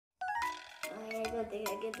I don't think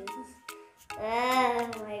I get this. Oh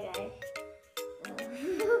my gosh.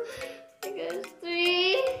 It goes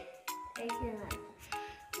 3. I cannot.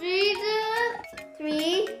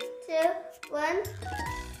 3, 2, 1.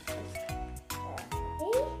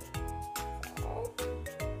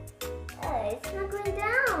 Oh, it's not going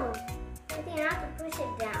down. I think I have to push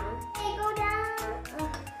it down. Hey, go down. Oh,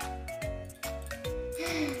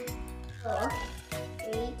 okay.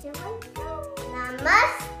 3, 2, 1, go.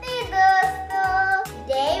 Namaste, dosto.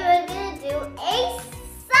 Today we're gonna do a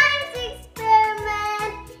science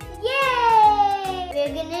experiment. Yay!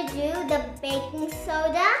 We're gonna do the baking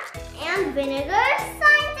soda and vinegar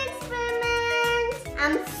science experiment.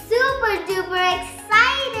 I'm super duper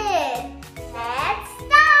excited. Let's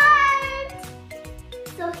start.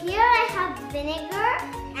 So here I have vinegar,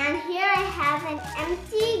 and here I have an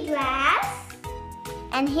empty glass,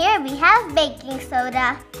 and here we have baking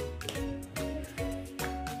soda.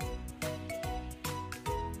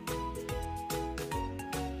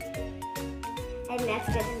 And that's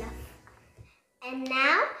good enough. And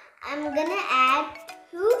now I'm gonna add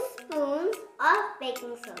 2 spoons of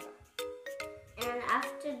baking soda. And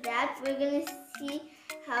after that, we're gonna see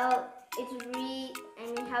how it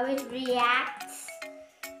reacts.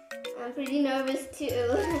 I'm pretty nervous too.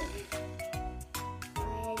 I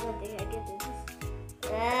don't think I get this. Oh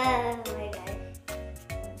my gosh.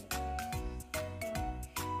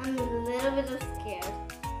 I'm a little bit scared.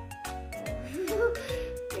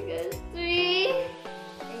 It goes 3.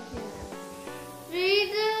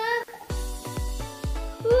 3, 2.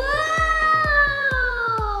 Whoa!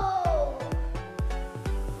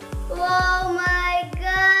 Oh my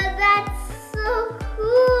God, that's so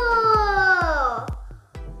cool!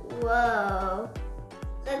 Whoa!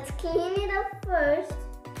 Let's clean it up first,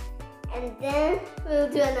 and then we'll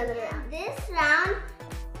do another round. This round,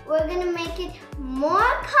 we're gonna make it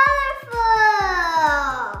more colorful.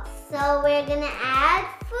 So we're gonna add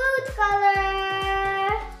food color.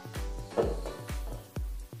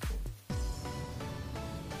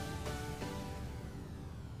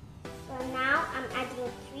 So now I'm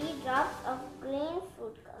adding 3 drops of green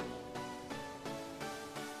food color.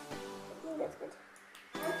 I think that's good.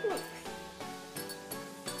 Let's mix.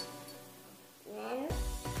 Then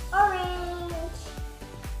orange.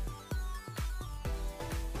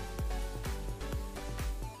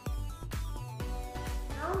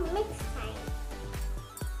 Now mix time.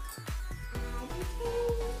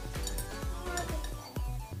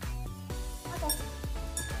 Okay.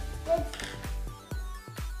 Good.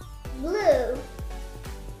 Blue.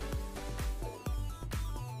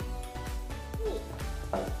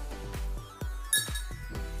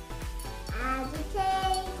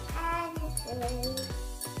 Agitate, agitate,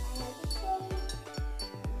 agitate.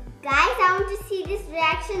 Guys, I want to see this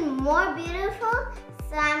reaction more beautiful,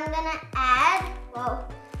 so I'm gonna add,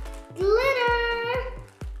 glitter.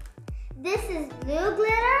 This is blue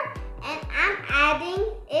glitter, and I'm adding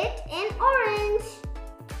it in orange.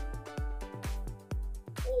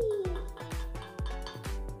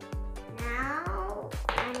 Now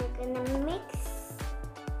I'm gonna mix.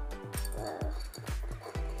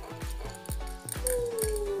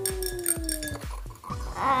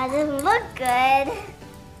 Doesn't look good.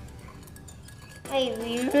 Wait,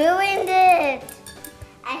 we ruined it.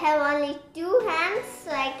 I have only 2 hands,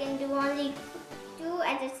 so I can do only 2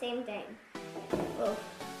 at the same time. Oh.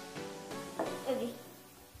 Okay.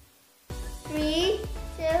 3,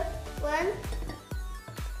 2, 1.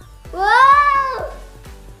 Whoa!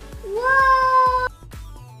 Whoa!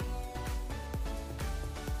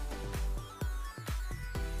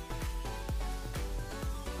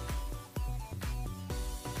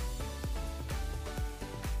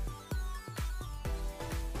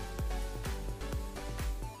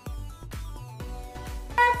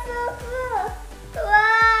 That's so cool!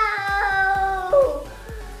 Wow!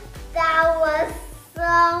 That was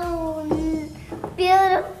so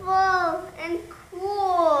beautiful and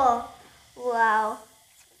cool. Wow,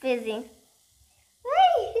 it's fizzing.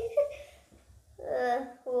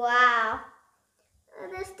 Wow.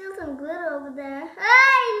 There's still some glitter over there.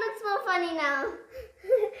 It looks more funny now.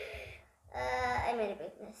 I made a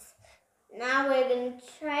big mess. Now we're gonna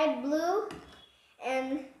try blue,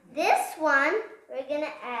 and this one we're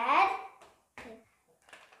gonna add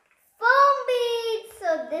foam beads. So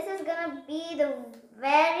this is gonna be the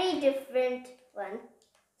very different one,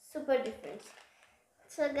 super different.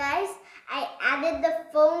 So guys, I added the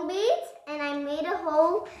foam beads and I made a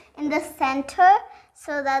hole in the center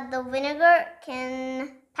so that the vinegar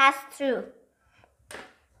can pass through.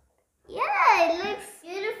 Yeah, it looks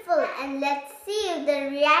beautiful, and let's see if the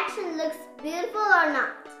reaction looks beautiful or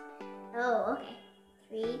not. Oh, okay.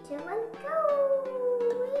 3, 2, 1, go!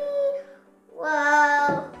 Whee!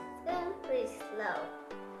 Whoa, it's going pretty slow.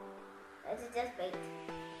 Let's just wait.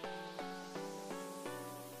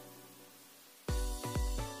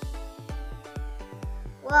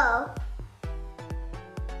 Whoa.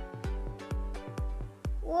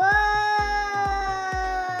 Whoa!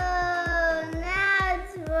 Now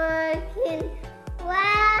it's working. Wow!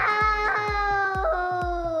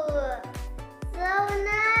 So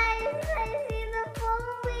nice! I see the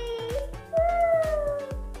foaming.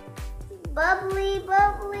 Woo! Bubbly,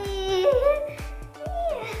 bubbly.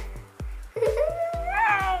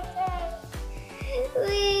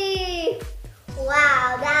 Whee!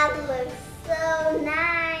 Wow, that looks so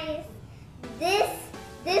nice.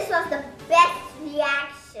 This was the best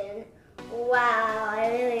reaction. Wow, I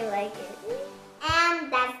really like it.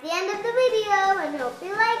 And that's the end of the video, and hope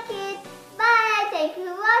you like it. Bye, thank you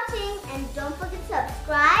for watching, and don't forget to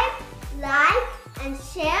subscribe, like, and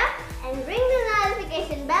share, and ring the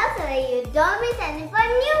notification bell so that you don't miss any of our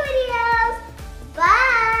new videos.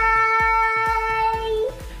 Bye!